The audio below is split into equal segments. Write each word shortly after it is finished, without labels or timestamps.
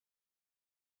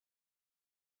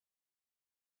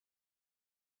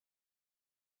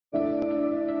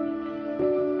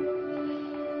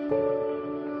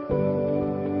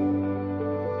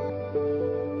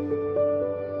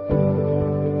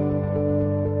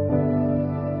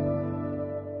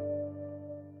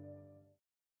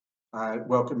I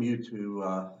welcome you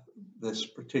to this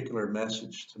particular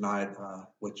message tonight,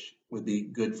 which would be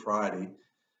Good Friday.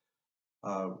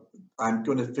 Uh, I'm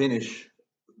going to finish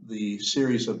the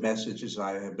series of messages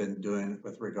I have been doing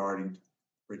regarding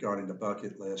the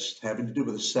bucket list, having to do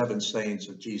with the seven sayings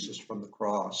of Jesus from the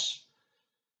cross.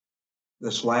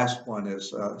 This last one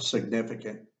is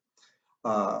significant.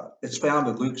 It's found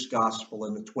in Luke's Gospel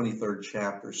in the 23rd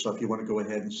chapter. So if you want to go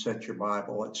ahead and set your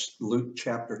Bible, it's Luke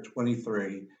chapter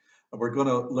 23. We're going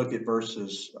to look at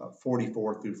verses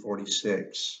 44 through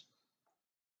 46.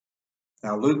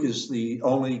 Now, Luke is the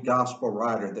only gospel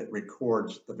writer that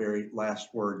records the very last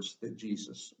words that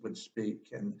Jesus would speak.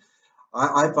 And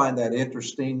I find that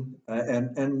interesting,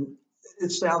 and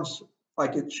it sounds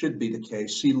like it should be the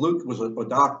case. See, Luke was a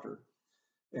doctor,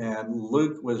 and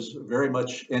Luke was very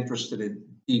much interested in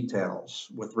details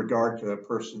with regard to a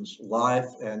person's life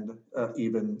and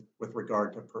even with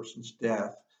regard to a person's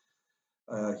death.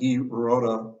 He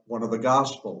wrote one of the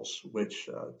Gospels, which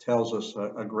tells us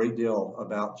a great deal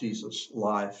about Jesus'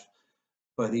 life,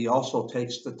 but he also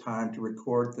takes the time to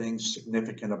record things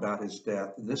significant about his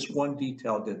death. And this one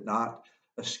detail did not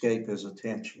escape his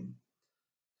attention.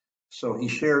 So he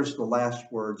shares the last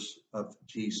words of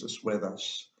Jesus with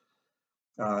us.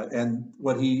 And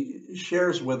what he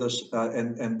shares with us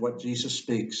and what Jesus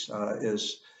speaks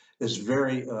is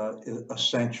very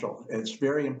essential. It's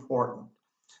very important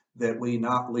that we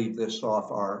not leave this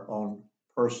off our own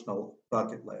personal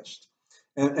bucket list.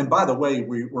 And by the way,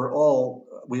 we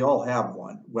all have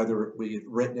one, whether we've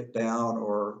written it down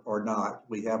or not.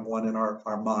 We have one in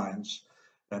our minds.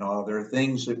 And there are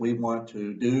things that we want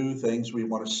to do, things we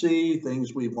want to see,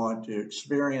 things we want to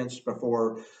experience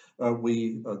before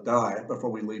we die,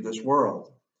 before we leave this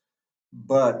world.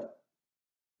 But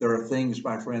there are things,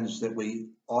 my friends, that we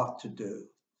ought to do.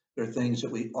 There are things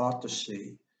that we ought to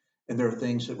see. And there are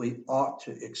things that we ought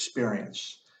to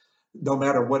experience. No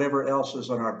matter whatever else is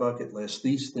on our bucket list,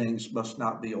 these things must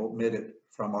not be omitted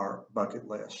from our bucket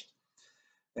list.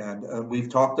 And we've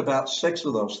talked about 6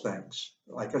 of those things,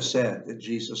 like I said, that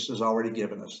Jesus has already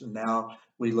given us. And now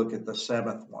we look at the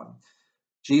 7th one.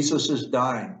 Jesus is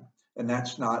dying, and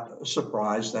that's not a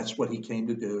surprise. That's what he came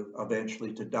to do,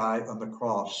 eventually to die on the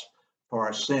cross for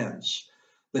our sins.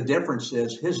 The difference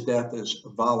is his death is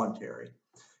voluntary.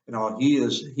 He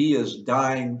is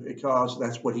dying because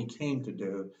that's what he came to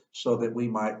do, so that we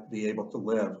might be able to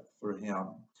live through him.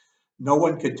 No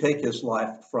one could take his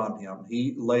life from him.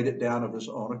 He laid it down of his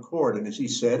own accord. And as he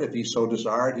said, if he so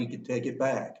desired, he could take it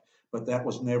back. But that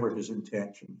was never his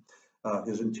intention.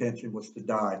 His intention was to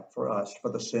die for us, for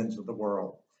the sins of the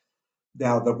world.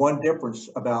 Now, the one difference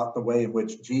about the way in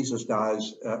which Jesus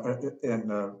dies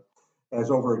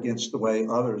as over against the way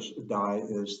others die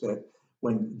is that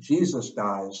when Jesus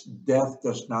dies, death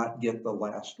does not get the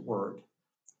last word.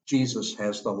 Jesus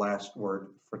has the last word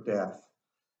for death.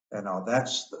 And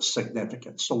that's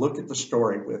significant. So look at the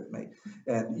story with me,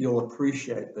 and you'll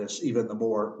appreciate this even the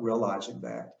more, realizing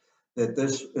that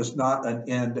this is not an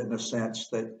end in the sense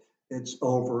that it's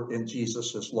over and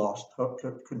Jesus has lost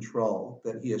control,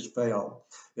 that he has failed.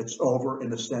 It's over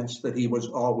in the sense that he was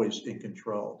always in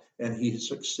control, and he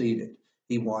succeeded.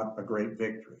 He won a great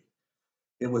victory.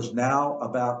 It was now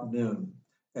about noon,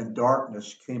 and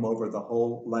darkness came over the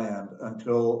whole land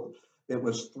until it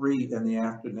was 3 in the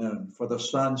afternoon, for the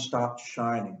sun stopped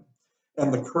shining,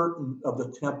 and the curtain of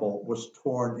the temple was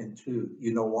torn in two.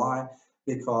 You know why?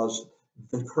 Because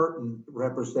the curtain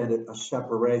represented a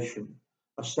separation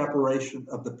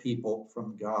of the people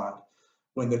from God.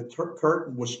 When the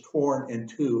curtain was torn in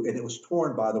two, and it was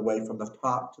torn, by the way, from the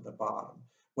top to the bottom.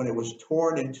 When it was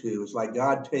torn in two, it's like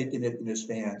God taking it in his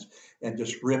hands and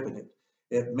just ripping it.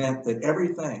 It meant that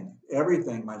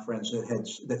everything, my friends,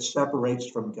 that separates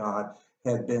from God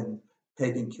had been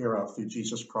taken care of through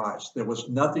Jesus Christ. There was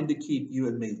nothing to keep you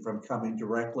and me from coming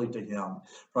directly to him,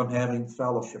 from having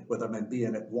fellowship with him and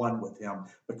being at one with him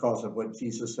because of what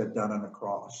Jesus had done on the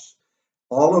cross.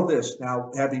 All of this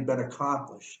now having been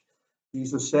accomplished,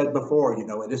 Jesus said before,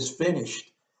 it is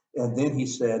finished. And then he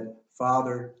said,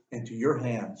 Father, into your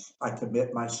hands I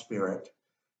commit my spirit.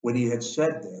 When he had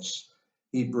said this,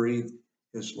 he breathed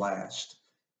his last.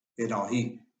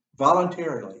 He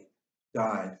voluntarily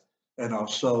died,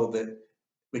 so that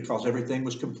because everything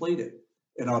was completed,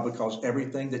 because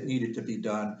everything that needed to be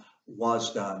done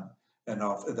was done, and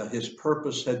that his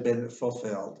purpose had been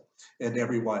fulfilled in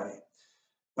every way.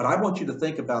 But I want you to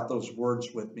think about those words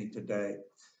with me today.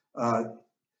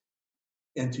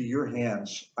 Into your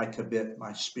hands I commit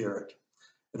my spirit.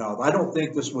 I don't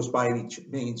think this was by any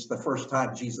means the first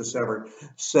time Jesus ever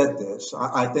said this.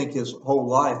 I think his whole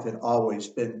life had always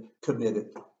been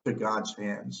committed to God's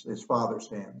hands, his Father's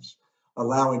hands.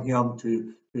 allowing him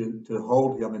to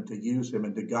hold him and to use him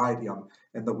and to guide him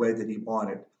in the way that he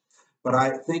wanted. But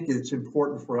I think it's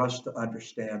important for us to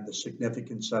understand the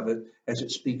significance of it as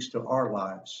it speaks to our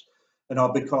lives. And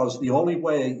all because the only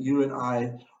way you and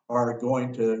I are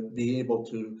going to be able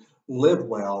to live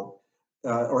well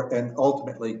and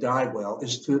ultimately die well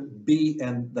is to be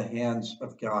in the hands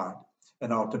of God.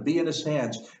 And all to be in his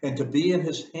hands. And to be in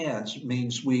his hands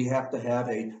means we have to have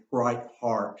a right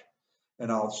heart.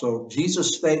 And also,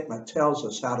 Jesus' statement tells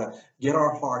us how to get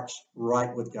our hearts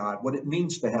right with God, what it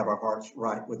means to have our hearts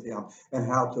right with him, and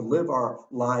how to live our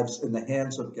lives in the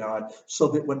hands of God so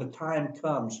that when the time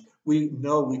comes, we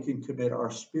know we can commit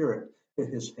our spirit to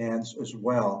his hands as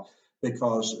well,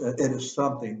 because it is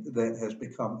something that has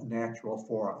become natural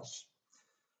for us.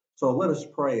 So let us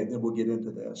pray, and then we'll get into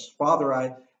this. Father,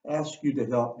 I ask you to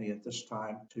help me at this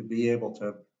time to be able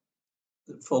to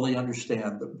fully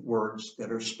understand the words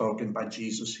that are spoken by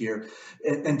Jesus here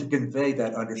and to convey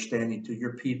that understanding to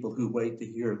your people who wait to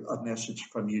hear a message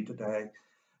from you today.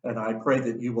 And I pray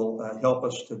that you will help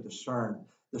us to discern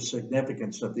the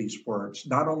significance of these words,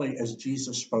 not only as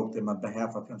Jesus spoke them on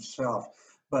behalf of himself,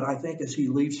 but I think as he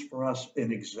leaves for us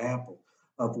an example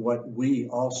of what we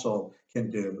also can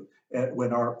do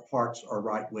when our hearts are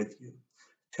right with you.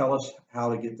 Tell us how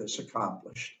to get this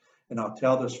accomplished. And I'll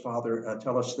tell this, Father,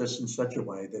 tell us this in such a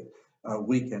way that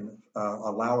we can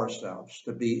allow ourselves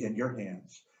to be in your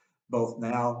hands, both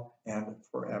now and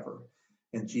forever.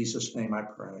 In Jesus' name I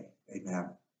pray.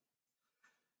 Amen.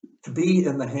 To be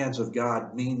in the hands of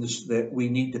God means that we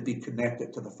need to be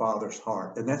connected to the Father's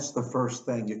heart. And that's the first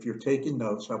thing. If you're taking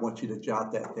notes, I want you to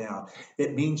jot that down.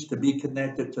 It means to be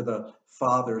connected to the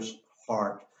Father's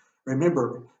heart.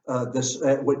 Remember,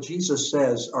 what Jesus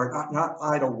says are not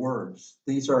idle words.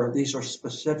 These are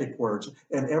specific words,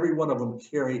 and every one of them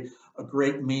carry a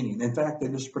great meaning. In fact,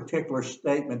 in this particular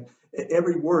statement,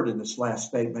 every word in this last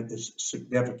statement is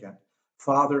significant.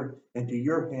 Father, into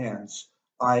your hands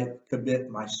I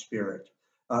commit my spirit.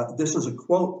 This is a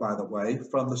quote, by the way,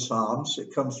 from the Psalms.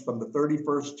 It comes from the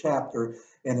 31st chapter,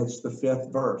 and it's the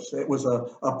 5th verse. It was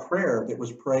a prayer that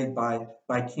was prayed by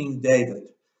King David.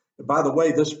 By the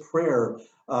way, this prayer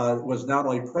was not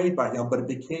only prayed by him, but it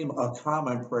became a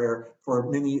common prayer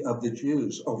for many of the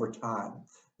Jews over time.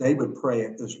 They would pray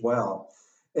it as well.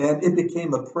 And it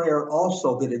became a prayer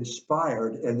also that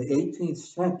inspired in the 18th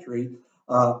century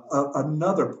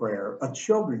another prayer, a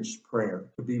children's prayer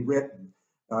to be written.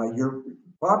 You're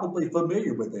probably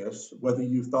familiar with this, whether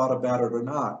you've thought about it or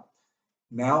not.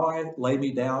 Now I lay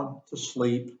me down to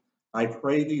sleep. I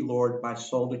pray thee, Lord, my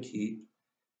soul to keep.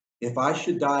 If I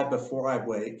should die before I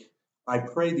wake, I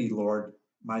pray thee, Lord,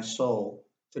 my soul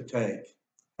to take.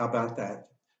 How about that?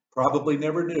 Probably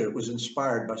never knew it was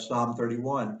inspired by Psalm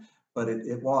 31, but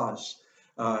it was.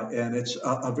 And it's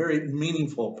a very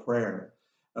meaningful prayer.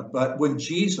 But when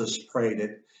Jesus prayed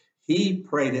it, he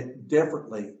prayed it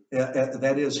differently.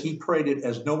 That is, he prayed it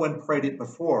as no one prayed it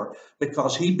before,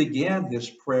 because he began his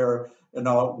prayer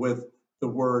with the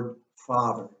word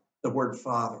Father, the word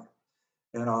Father.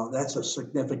 And that's a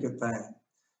significant thing.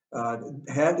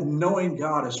 Knowing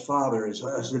God as Father is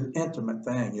an intimate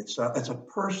thing. It's a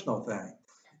personal thing.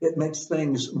 It makes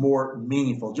things more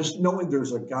meaningful. Just knowing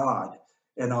there's a God,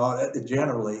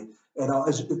 generally,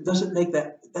 it doesn't make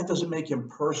that doesn't make him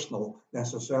personal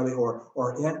necessarily, or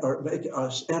make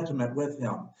us intimate with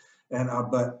him.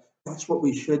 But that's what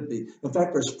we should be. In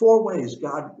fact, there's 4 ways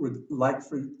God would like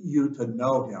for you to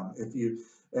know him.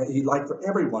 He'd like for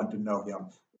everyone to know him.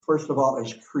 First of all,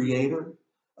 as creator.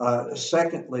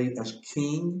 Secondly, as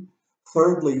king.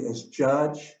 Thirdly, as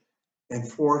judge.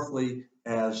 And fourthly,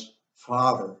 as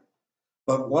father.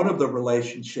 But one of the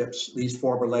relationships, these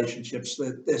 4 relationships,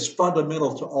 that is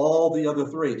fundamental to all the other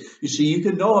 3. You see, you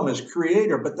can know him as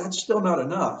creator, but that's still not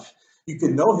enough. You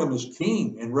can know him as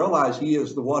king and realize he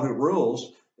is the one who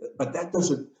rules, but that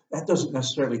doesn't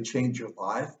necessarily change your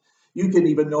life. You can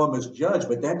even know him as judge,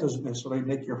 but that doesn't necessarily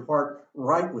make your heart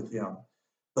right with him.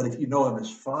 But if you know him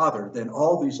as Father, then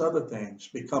all these other things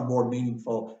become more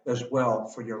meaningful as well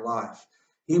for your life.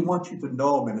 He wants you to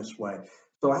know him in this way.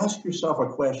 So ask yourself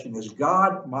a question: is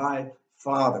God my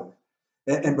Father?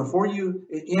 And before you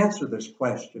answer this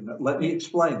question, let me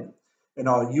explain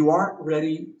it. You aren't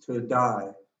ready to die,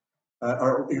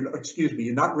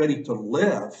 you're not ready to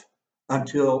live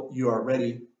until you are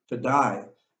ready to die.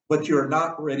 But you're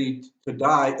not ready to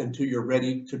die until you're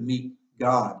ready to meet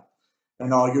God.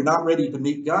 You're not ready to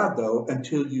meet God, though,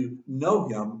 until you know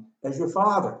him as your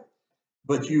Father.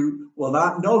 But you will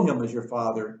not know him as your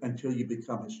Father until you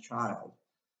become his child.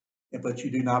 But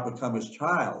you do not become his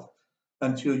child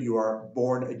until you are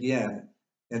born again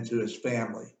into his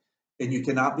family. And you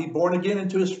cannot be born again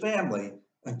into his family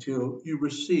until you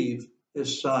receive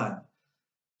his son.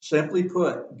 Simply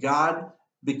put, God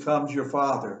becomes your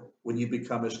father when you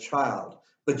become his child,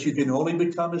 but you can only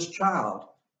become his child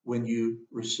when you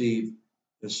receive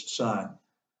his son.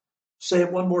 Say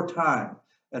it one more time.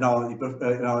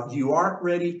 You aren't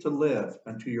ready to live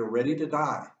until you're ready to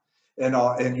die.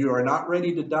 And you are not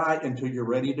ready to die until you're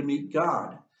ready to meet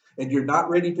God. And you're not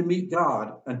ready to meet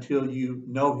God until you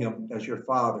know him as your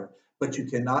father. But you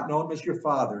cannot know him as your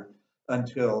father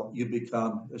until you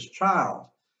become his child.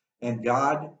 And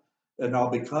God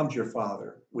becomes your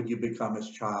father when you become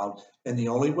his child. And the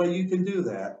only way you can do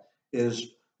that is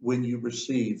when you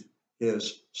receive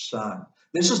his son.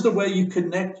 This is the way you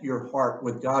connect your heart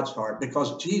with God's heart,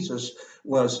 because Jesus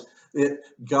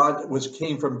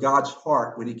came from God's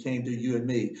heart when he came to you and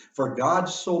me. For God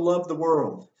so loved the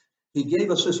world, he gave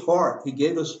us his heart. He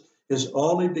gave us his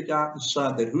only begotten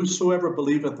son, that whosoever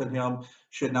believeth in him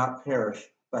should not perish,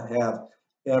 but have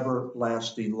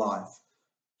everlasting life.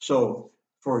 So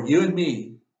for you and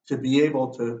me to be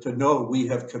able to know we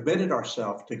have committed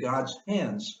ourselves to God's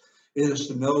hands is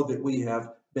to know that we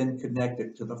have been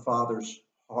connected to the Father's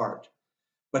heart.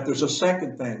 But there's a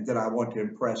second thing that I want to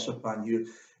impress upon you,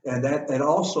 and that it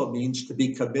also means to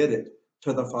be committed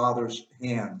to the Father's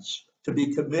hands. To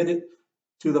be committed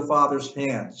to the Father's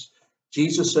hands.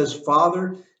 Jesus says,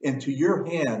 Father, into your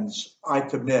hands I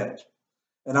commit.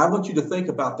 And I want you to think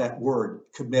about that word,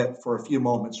 commit, for a few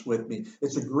moments with me.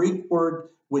 It's a Greek word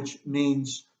which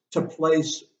means to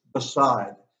place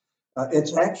beside.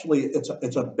 It's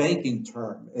a banking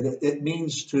term. It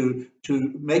means to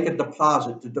make a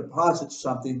deposit, to deposit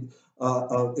something.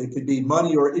 It could be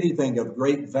money or anything of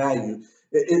great value.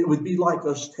 It would be like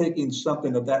us taking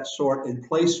something of that sort and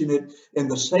placing it in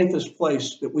the safest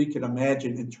place that we can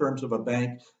imagine in terms of a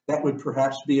bank. That would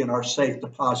perhaps be in our safe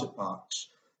deposit box.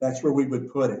 That's where we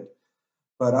would put it.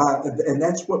 And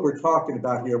that's what we're talking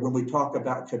about here when we talk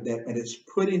about commitment. It's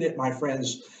putting it, my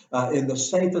friends, in the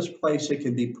safest place it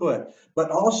can be put.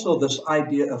 But also this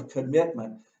idea of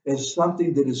commitment is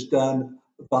something that is done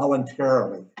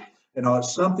voluntarily.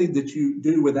 It's something that you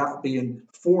do without being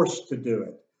forced to do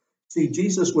it. See,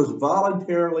 Jesus was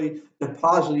voluntarily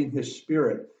depositing his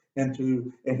spirit and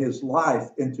his life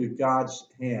into God's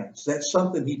hands. That's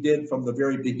something he did from the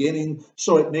very beginning,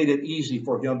 so it made it easy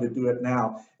for him to do it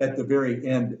now at the very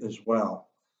end as well.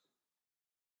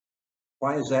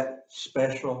 Why is that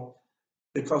special?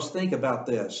 Because think about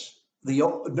this.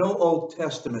 No Old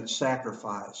Testament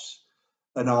sacrifice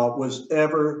was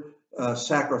ever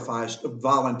sacrificed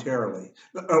voluntarily.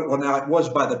 Well, now it was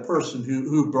by the person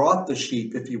who brought the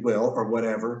sheep, if you will, or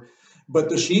whatever. But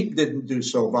the sheep didn't do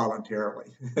so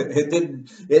voluntarily. It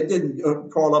didn't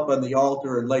crawl up on the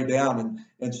altar and lay down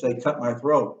and say, "Cut my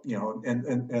throat,"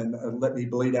 and let me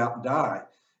bleed out and die.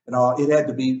 It had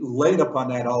to be laid upon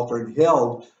that altar and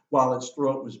held while its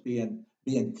throat was being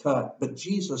cut. But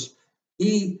Jesus,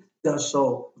 he does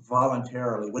so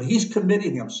voluntarily. When he's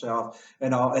committing himself,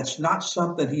 it's not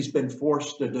something he's been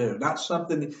forced to do, not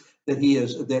something that he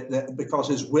is that because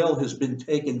his will has been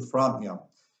taken from him.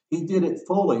 He did it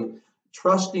fully.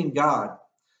 Trusting God,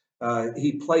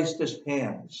 he placed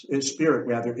his spirit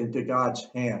rather, into God's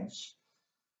hands.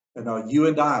 You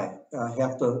and I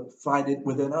have to find it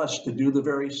within us to do the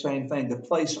very same thing, to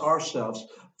place ourselves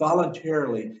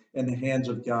voluntarily in the hands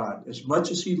of God. As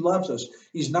much as he loves us,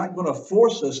 he's not going to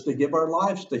force us to give our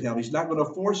lives to him. He's not going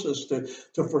to force us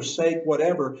to forsake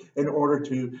whatever in order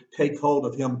to take hold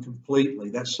of him completely.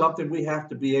 That's something we have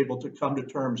to be able to come to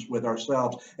terms with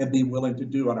ourselves and be willing to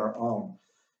do on our own.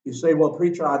 You say, well,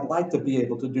 preacher, I'd like to be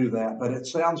able to do that, but it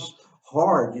sounds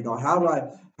hard. How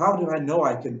do I know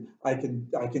I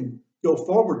can go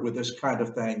forward with this kind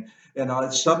of thing? And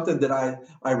it's something that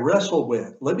I wrestle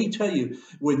with. Let me tell you,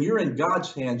 when you're in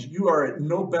God's hands, you are at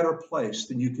no better place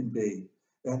than you can be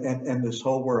in this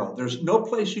whole world. There's no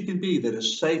place you can be that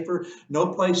is safer,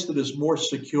 no place that is more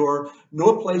secure,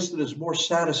 no place that is more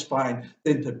satisfying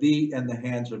than to be in the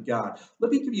hands of God.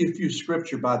 Let me give you a few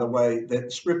scriptures, by the way,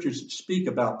 that scriptures speak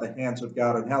about the hands of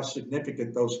God and how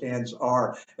significant those hands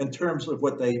are in terms of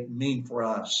what they mean for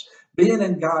us. Being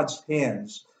in God's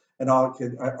hands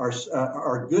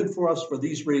are good for us for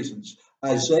these reasons.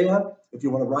 Isaiah, if you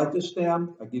want to write this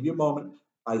down, I'll give you a moment.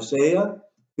 Isaiah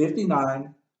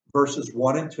 59, verses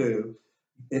 1 and 2,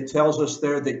 it tells us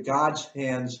there that God's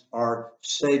hands are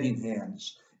saving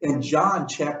hands. In John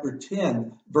chapter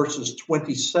 10, verses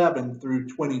 27 through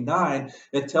 29,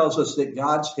 it tells us that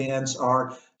God's hands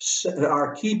are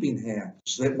keeping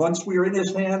hands, that once we are in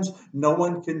his hands, no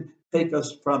one can take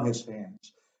us from his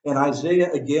hands. In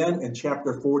Isaiah again, in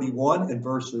chapter 41, in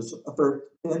verses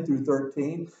 10 through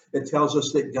 13, it tells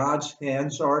us that God's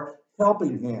hands are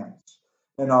helping hands.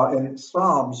 And in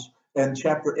Psalms, in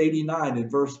chapter 89, in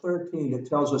verse 13, it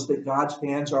tells us that God's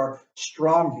hands are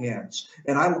strong hands.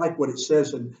 And I like what it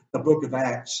says in the book of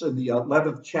Acts, in the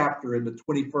 11th chapter, in the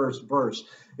 21st verse.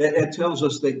 It tells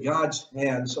us that God's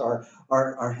hands are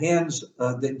hands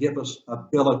that give us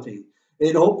ability.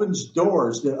 It opens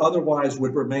doors that otherwise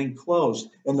would remain closed.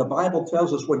 And the Bible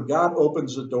tells us when God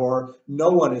opens a door, no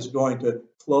one is going to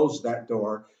close that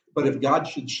door. But if God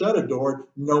should shut a door,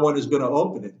 no one is going to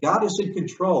open it. God is in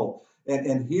control.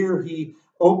 And here he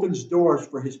opens doors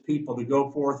for his people to go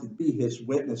forth and be his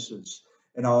witnesses.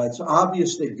 And it's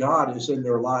obvious that God is in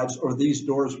their lives, or these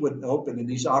doors wouldn't open and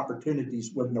these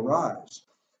opportunities wouldn't arise.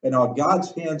 And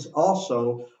God's hands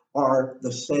also are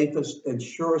the safest and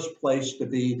surest place to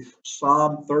be.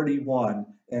 Psalm 31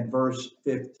 and verse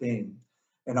 15.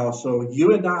 And also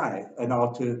you and I, and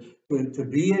to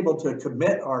be able to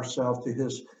commit ourselves to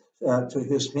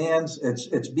his hands,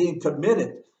 it's being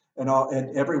committed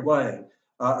in every way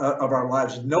of our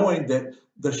lives, knowing that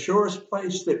the surest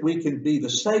place that we can be, the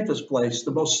safest place,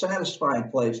 the most satisfying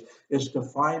place, is to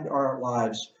find our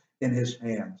lives in his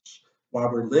hands while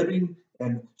we're living,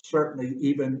 and certainly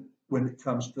even when it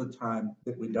comes to the time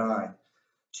that we die.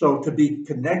 So to be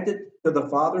connected to the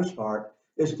Father's heart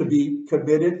is to be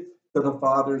committed to the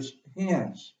Father's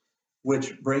hands,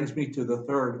 which brings me to the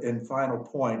third and final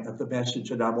point of the message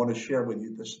that I want to share with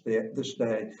you this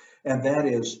day. And that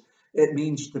is, it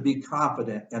means to be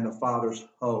confident in the Father's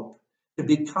hope. To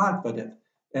be confident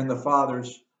in the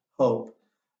Father's hope.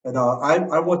 And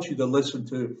I want you to listen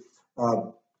to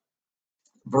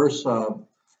verse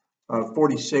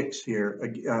 46 here.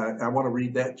 I want to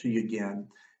read that to you again.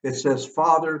 It says,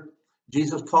 Father,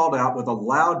 Jesus called out with a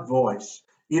loud voice.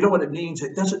 You know what it means?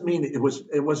 It doesn't mean it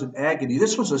was an agony.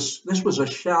 This was a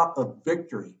shout of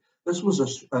victory. This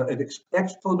was an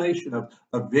exclamation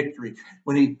of victory.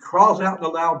 When he crawls out in a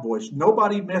loud voice,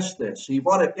 nobody missed this. He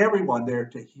wanted everyone there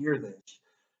to hear this.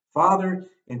 Father,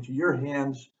 into your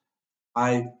hands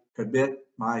I commit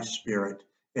my spirit.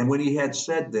 And when he had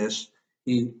said this,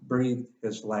 he breathed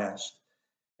his last.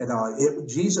 And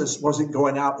Jesus wasn't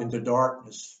going out into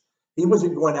darkness. He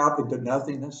wasn't going out into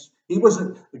nothingness. He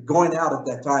wasn't going out at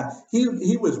that time.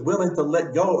 He was willing to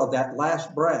let go of that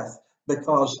last breath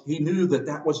because he knew that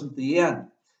that wasn't the end,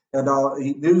 and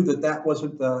he knew that that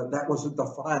wasn't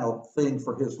the final thing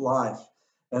for his life.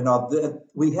 And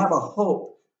we have a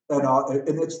hope,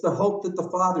 and it's the hope that the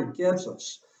Father gives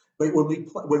us. But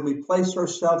when we place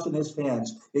ourselves in his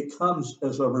hands, it comes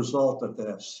as a result of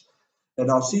this. And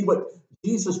I'll see what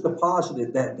Jesus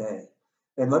deposited that day.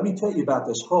 And let me tell you about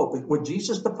this hope. What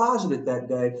Jesus deposited that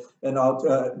day and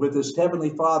with his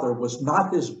heavenly Father was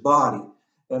not his body.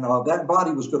 And that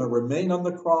body was going to remain on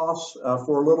the cross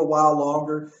for a little while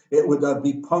longer. It would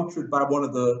be punctured by one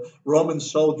of the Roman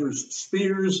soldiers'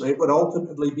 spears. It would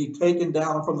ultimately be taken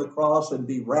down from the cross and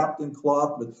be wrapped in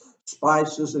cloth with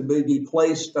spices and maybe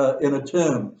placed in a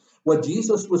tomb. What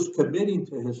Jesus was committing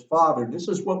to his Father, and this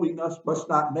is what we must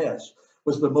not miss,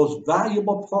 was the most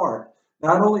valuable part,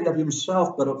 not only of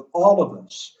himself, but of all of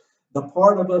us, the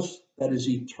part of us that is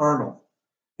eternal.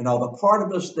 The part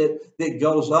of us that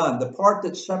goes on, the part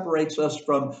that separates us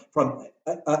from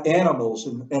animals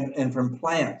and from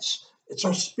plants. It's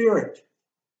our spirit.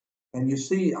 And you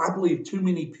see, I believe too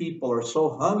many people are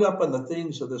so hung up on the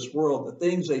things of this world, the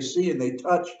things they see and they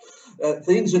touch,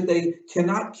 things that they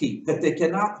cannot keep, that they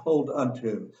cannot hold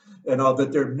onto, that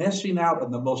they're missing out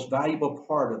on the most valuable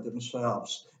part of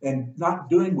themselves and not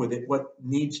doing with it what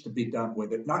needs to be done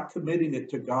with it, not committing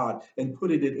it to God and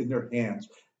putting it in their hands.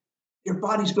 Your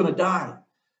body's going to die,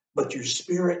 but your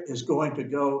spirit is going to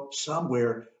go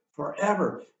somewhere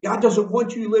forever. God doesn't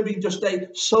want you living just a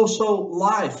so-so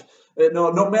life.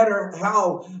 No matter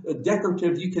how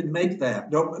decorative you can make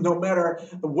that, no matter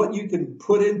what you can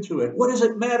put into it. What does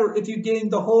it matter if you gain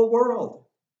the whole world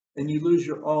and you lose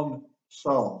your own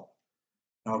soul?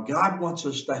 Now, God wants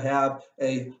us to have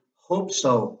a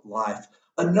hope-so life,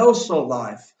 a know-so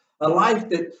life, a life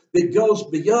that goes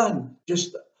beyond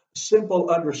just simple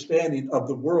understanding of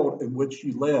the world in which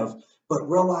you live, but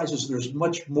realizes there's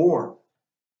much more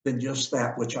than just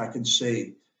that which I can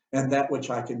see and that which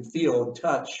I can feel and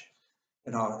touch.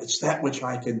 It's that which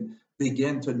I can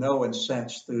begin to know and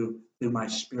sense through my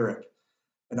spirit.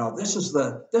 This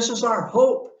is our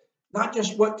hope, not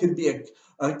just what can be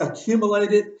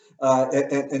accumulated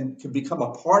and can become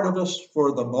a part of us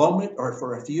for the moment or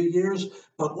for a few years,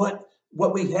 but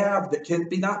what we have that can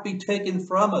not be taken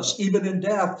from us, even in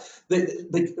death,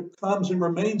 that comes and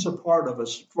remains a part of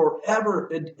us forever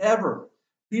and ever.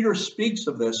 Peter speaks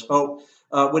of this hope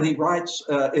when he writes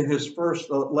in his first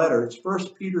letter. It's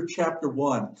 1 Peter chapter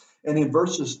 1. And in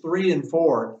verses 3 and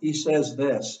 4, he says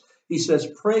this. He says,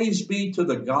 "Praise be to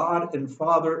the God and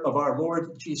Father of our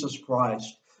Lord Jesus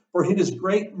Christ. For in his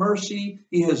great mercy,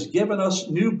 he has given us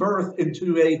new birth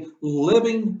into a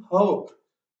living hope."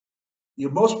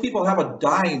 Most people have a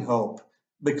dying hope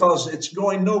because it's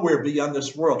going nowhere beyond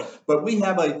this world. But we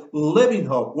have a living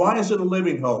hope. Why is it a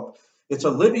living hope? It's a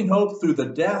living hope through the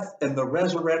death and the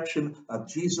resurrection of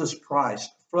Jesus Christ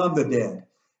from the dead.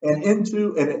 And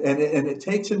it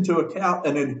takes into account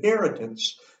an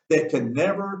inheritance that can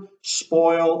never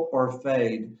spoil or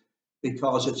fade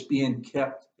because it's being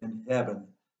kept in heaven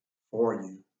for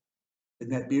you.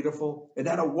 Isn't that beautiful? Isn't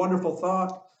that a wonderful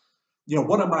thought?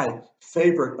 One of my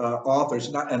favorite authors,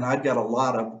 and I've got a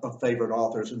lot of favorite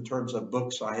authors in terms of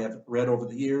books I have read over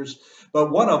the years,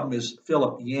 but one of them is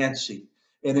Philip Yancey.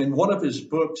 And in one of his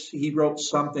books, he wrote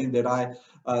something that I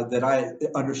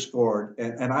underscored,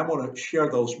 and I want to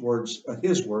share those words,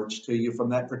 his words, to you from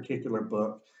that particular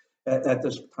book at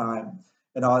this time.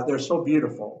 And they're so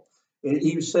beautiful.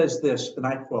 He says this, and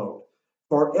I quote,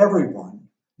 "For everyone,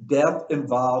 death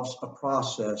involves a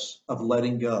process of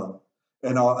letting go.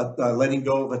 And letting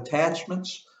go of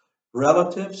attachments,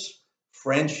 relatives,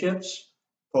 friendships,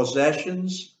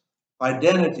 possessions,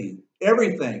 identity,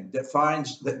 everything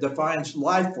that defines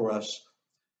life for us,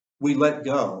 we let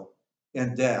go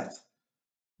in death."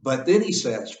 But then he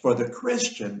says, for the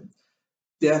Christian,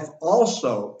 death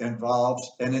also involves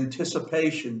an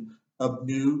anticipation of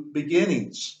new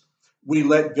beginnings. We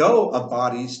let go of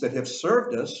bodies that have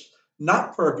served us,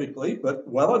 not perfectly, but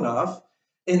well enough,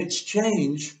 in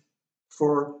exchange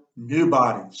for new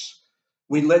bodies.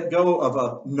 We let go of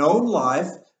a known life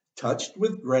touched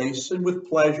with grace and with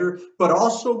pleasure, but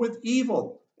also with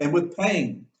evil and with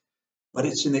pain. But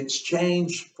it's in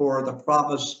exchange for the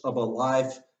promise of a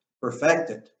life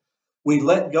perfected. We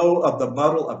let go of the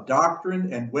muddle of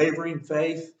doctrine and wavering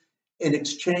faith in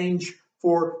exchange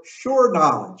for sure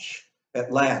knowledge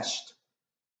at last.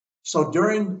 So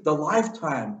during the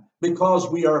lifetime, because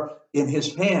we are in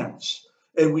his hands,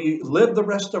 and we live the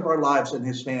rest of our lives in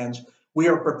his hands, we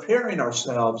are preparing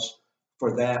ourselves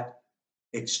for that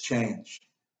exchange.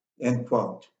 End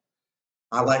quote.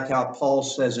 I like how Paul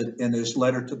says it in his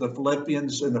letter to the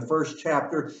Philippians in the 1st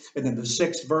chapter, and in the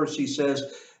 6th verse, he says,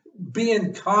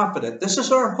 being confident, this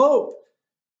is our hope,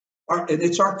 and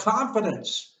it's our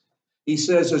confidence. He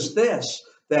says is this,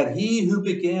 that he who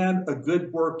began a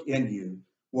good work in you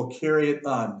will carry it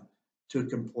on to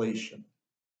completion.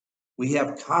 We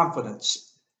have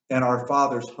confidence in our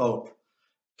Father's hope.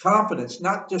 Confidence,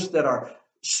 not just that our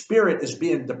spirit is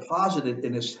being deposited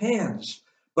in his hands,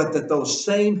 but that those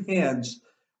same hands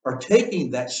are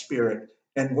taking that spirit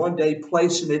and one day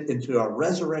placing it into a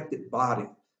resurrected body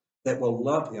that will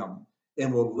love him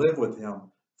and will live with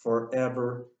him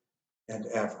forever and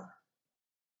ever.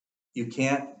 You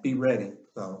can't be ready,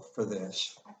 though, for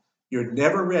this. You're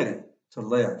never ready to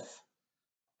live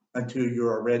until you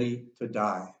are ready to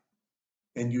die.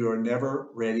 And you are never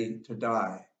ready to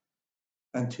die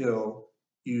until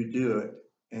you do it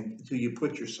and until you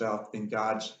put yourself in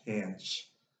God's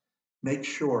hands. Make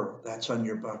sure that's on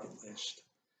your bucket list,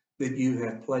 that you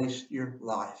have placed your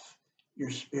life,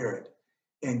 your spirit,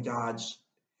 in God's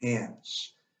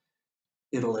hands.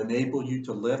 It'll enable you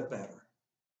to live better.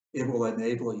 It will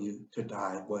enable you to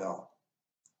die well.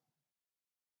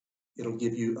 It'll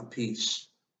give you a peace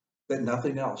that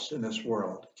nothing else in this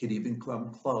world can even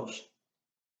come close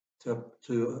to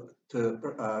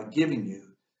giving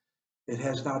you. It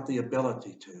has not the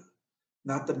ability to,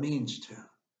 not the means to,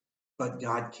 but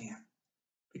God can,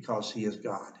 because he is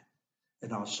God.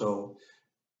 And also,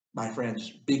 my friends,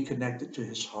 be connected to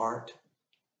his heart.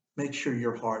 Make sure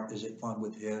your heart is at one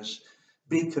with his.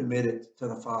 Be committed to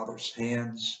the Father's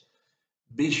hands.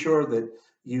 Be sure that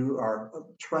you are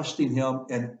trusting him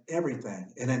in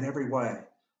everything and in every way,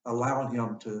 allowing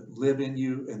him to live in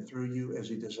you and through you as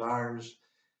he desires.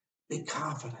 Be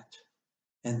confident,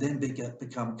 and then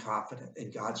become confident in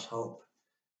God's hope.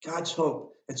 God's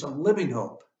hope, it's a living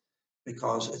hope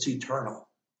because it's eternal.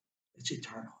 It's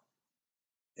eternal.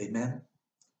 Amen.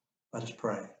 Let us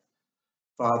pray.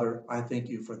 Father, I thank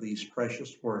you for these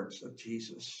precious words of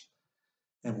Jesus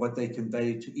and what they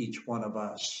convey to each one of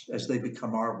us as they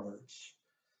become our words.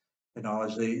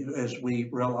 As we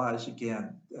realize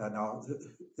again,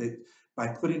 that by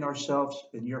putting ourselves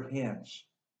in your hands,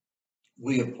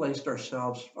 we have placed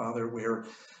ourselves, Father, where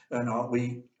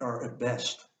we are at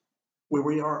best, where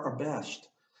we are our best,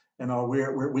 and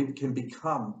where we can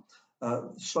become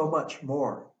so much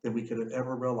more than we could have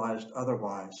ever realized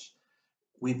otherwise.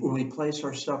 When we place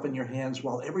ourselves in your hands,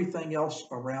 while everything else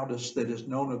around us that is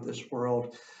known of this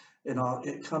world,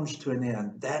 it comes to an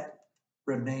end, that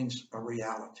remains a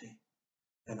reality.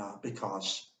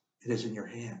 Because it is in your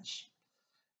hands,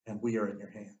 and we are in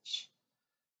your hands.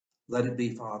 Let it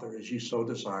be, Father, as you so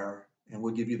desire, and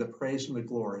we'll give you the praise and the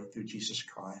glory through Jesus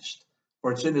Christ.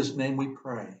 For it's in his name we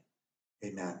pray.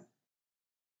 Amen.